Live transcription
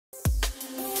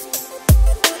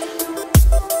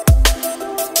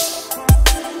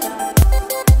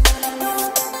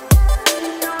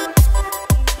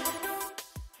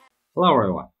Hello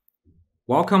everyone,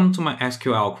 welcome to my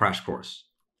SQL crash course.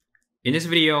 In this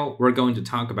video, we're going to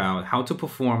talk about how to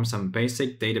perform some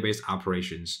basic database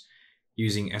operations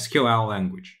using SQL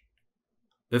language.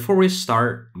 Before we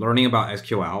start learning about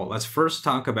SQL, let's first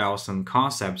talk about some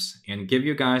concepts and give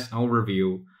you guys an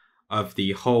overview of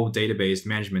the whole database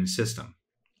management system.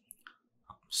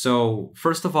 So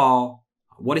first of all,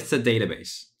 what is a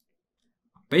database?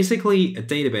 Basically, a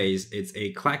database is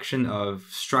a collection of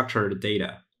structured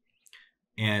data,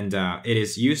 and it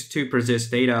is used to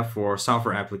persist data for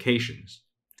software applications.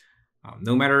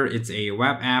 No matter it's a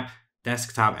web app,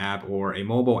 desktop app, or a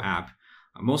mobile app,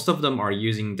 most of them are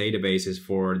using databases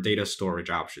for data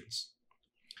storage options.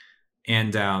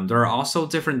 And there are also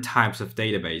different types of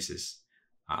databases,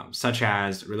 such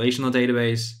as relational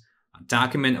database,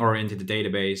 document-oriented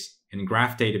database, and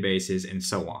graph databases, and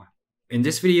so on. In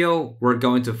this video, we're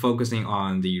going to focusing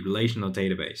on the relational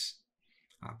database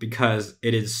because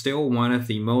it is still one of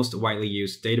the most widely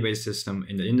used database system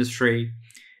in the industry,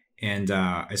 and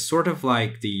it's sort of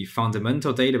like the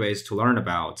fundamental database to learn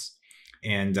about.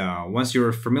 And once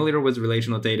you're familiar with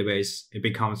relational database, it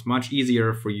becomes much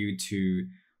easier for you to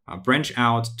branch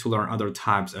out to learn other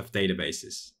types of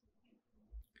databases.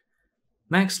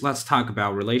 Next, let's talk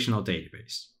about relational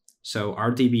database. So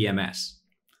RDBMS.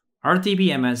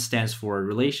 RDBMS stands for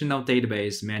Relational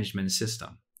Database Management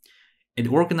System. It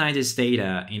organizes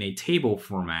data in a table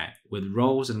format with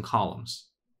rows and columns.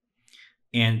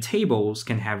 And tables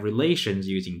can have relations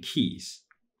using keys.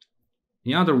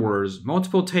 In other words,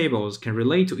 multiple tables can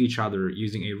relate to each other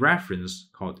using a reference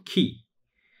called key.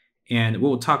 And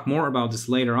we'll talk more about this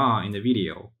later on in the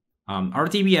video.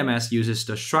 RDBMS uses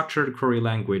the structured query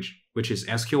language, which is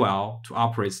SQL, to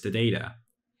operate the data.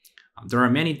 There are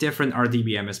many different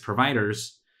RDBMS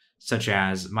providers, such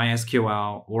as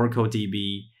MySQL, Oracle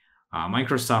DB,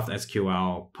 Microsoft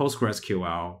SQL,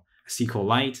 PostgreSQL,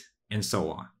 SQLite, and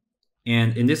so on.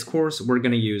 And in this course, we're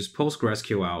going to use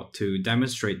PostgreSQL to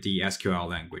demonstrate the SQL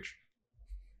language.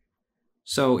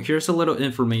 So here's a little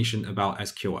information about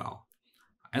SQL.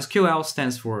 SQL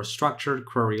stands for Structured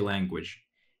Query Language.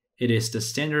 It is the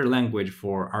standard language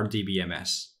for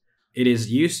RDBMS. It is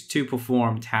used to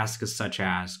perform tasks such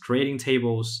as creating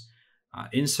tables,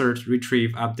 insert,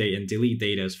 retrieve, update, and delete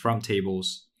data from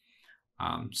tables.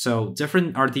 So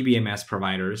different RDBMS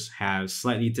providers have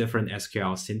slightly different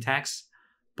SQL syntax,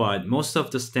 but most of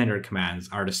the standard commands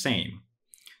are the same.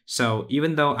 So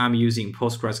even though I'm using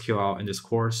PostgreSQL in this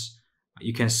course,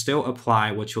 you can still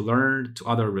apply what you learned to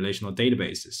other relational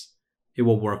databases. It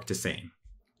will work the same.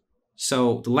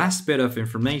 So the last bit of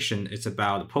information is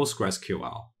about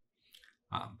PostgreSQL.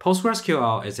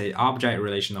 PostgreSQL is an object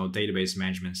relational database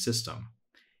management system.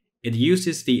 It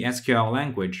uses the SQL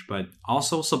language, but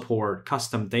also supports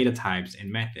custom data types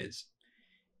and methods.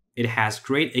 It has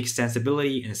great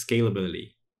extensibility and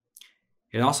scalability.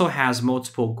 It also has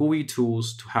multiple GUI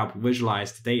tools to help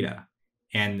visualize the data,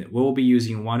 and we'll be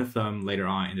using one of them later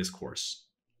on in this course.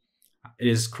 It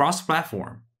is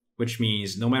cross-platform, which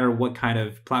means no matter what kind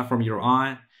of platform you're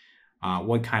on,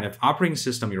 what kind of operating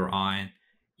system you're on,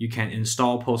 you can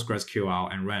install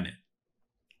PostgreSQL and run it.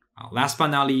 Last but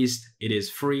not least, it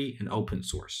is free and open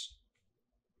source.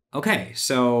 Okay,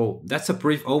 so that's a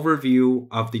brief overview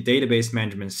of the database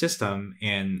management system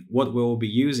and what we'll be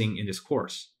using in this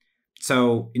course.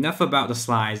 So enough about the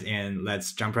slides, and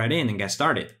let's jump right in and get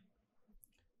started.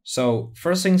 So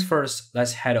first things first,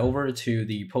 let's head over to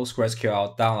the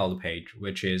PostgreSQL download page,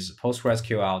 which is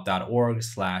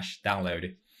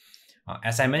postgresql.org/download.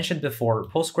 As I mentioned before,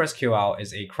 PostgreSQL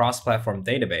is a cross-platform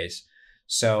database,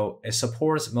 so it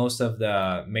supports most of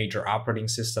the major operating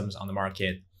systems on the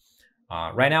market.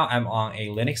 Right now, I'm on a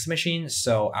Linux machine,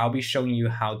 so I'll be showing you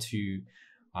how to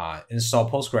install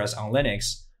Postgres on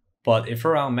Linux. But if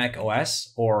you're on Mac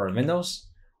OS or Windows,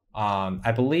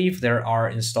 I believe there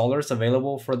are installers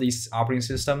available for these operating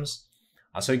systems.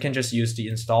 So you can just use the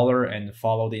installer and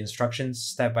follow the instructions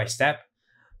step by step.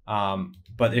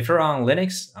 But if you're on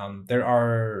Linux, there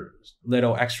are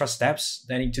little extra steps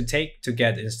that you need to take to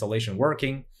get the installation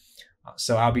working.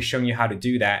 So I'll be showing you how to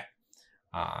do that.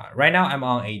 Right now, I'm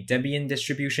on a Debian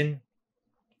distribution.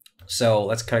 So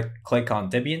let's click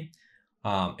on Debian.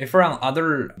 If you're on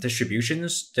other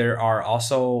distributions, there are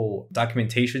also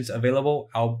documentations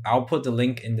available. I'll put the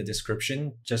link in the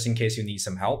description just in case you need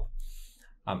some help.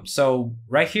 So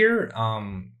right here,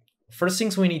 first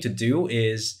things we need to do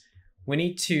is we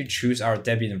need to choose our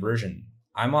Debian version.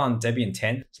 I'm on Debian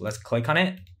 10, so let's click on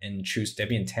it and choose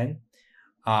Debian 10.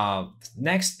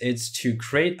 Next, it's to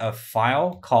create a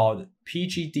file called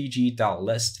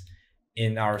pgdg.list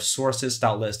in our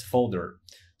sources.list folder.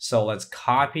 So let's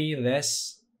copy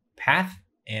this path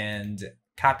and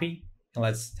copy. And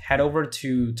let's head over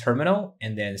to terminal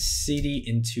and then cd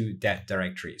into that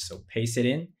directory. So paste it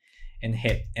in and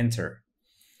hit enter.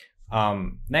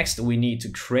 Next, we need to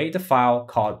create a file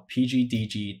called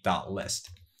pgdg.list.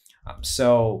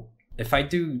 So if I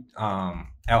do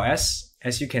ls,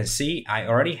 as you can see, I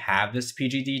already have this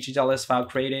pgdg.list file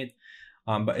created.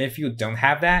 But if you don't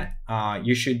have that,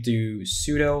 you should do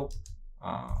sudo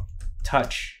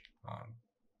touch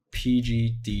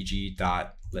pgdg.list.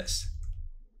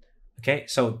 Okay,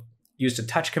 so use the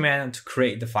touch command to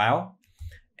create the file.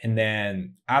 And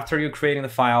then after you're creating the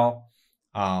file,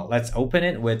 let's open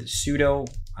it with sudo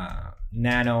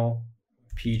nano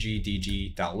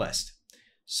pgdg.list.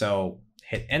 So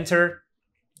hit enter.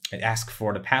 It asks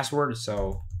for the password.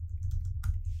 So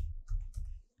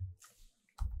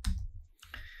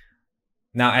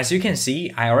now, as you can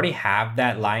see, I already have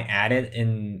that line added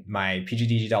in my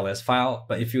pgdg.list file.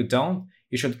 But if you don't,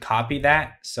 you should copy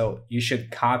that. So you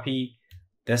should copy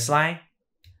this line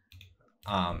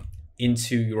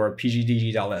into your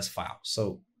pgdg.list file.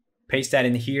 So paste that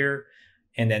in here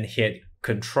and then hit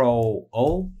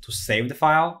Control-O to save the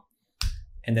file,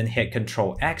 and then hit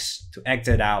Control-X to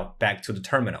exit out back to the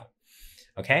terminal.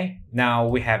 Okay, now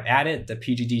we have added the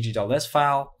pgdg.list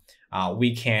file.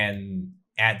 We can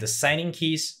add the signing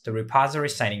keys, the repository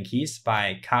signing keys,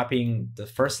 by copying the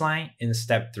first line in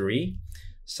step 3.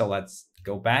 So let's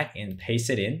go back and paste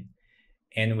it in,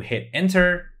 and we hit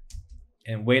enter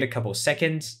and wait a couple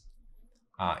seconds.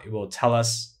 It will tell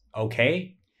us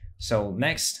okay. So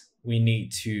next we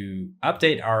need to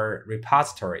update our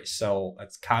repository. So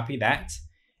let's copy that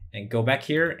and go back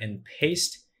here and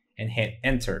paste and hit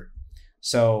enter.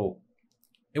 So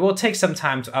it will take some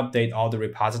time to update all the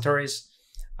repositories.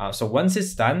 So once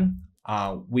it's done,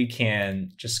 we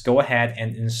can just go ahead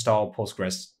and install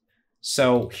Postgres.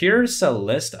 So here's a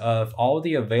list of all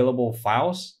the available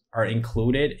files are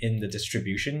included in the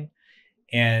distribution.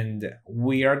 And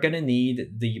we are going to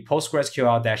need the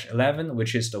PostgreSQL-11,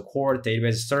 which is the core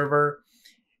database server.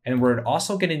 And we're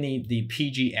also going to need the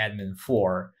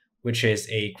pgadmin4, which is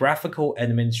a graphical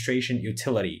administration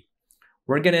utility.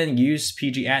 We're going to use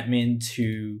pgadmin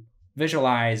to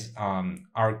visualize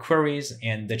our queries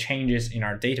and the changes in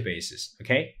our databases.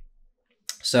 Okay,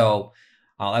 so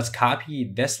let's copy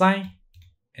this line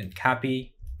and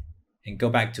copy and go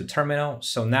back to terminal.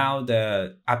 So now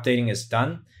the updating is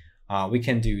done. We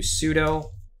can do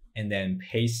sudo and then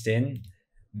paste in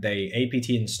the apt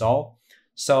install.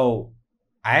 So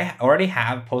I already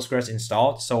have Postgres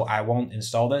installed, so I won't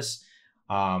install this.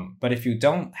 But if you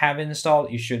don't have it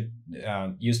installed, you should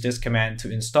use this command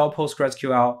to install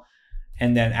PostgreSQL.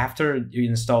 And then after you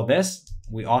install this,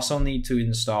 we also need to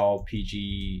install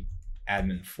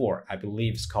pgadmin4. I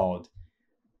believe it's called,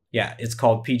 yeah, it's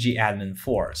called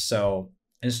pgadmin4. So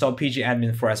install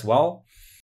pgadmin4 as well.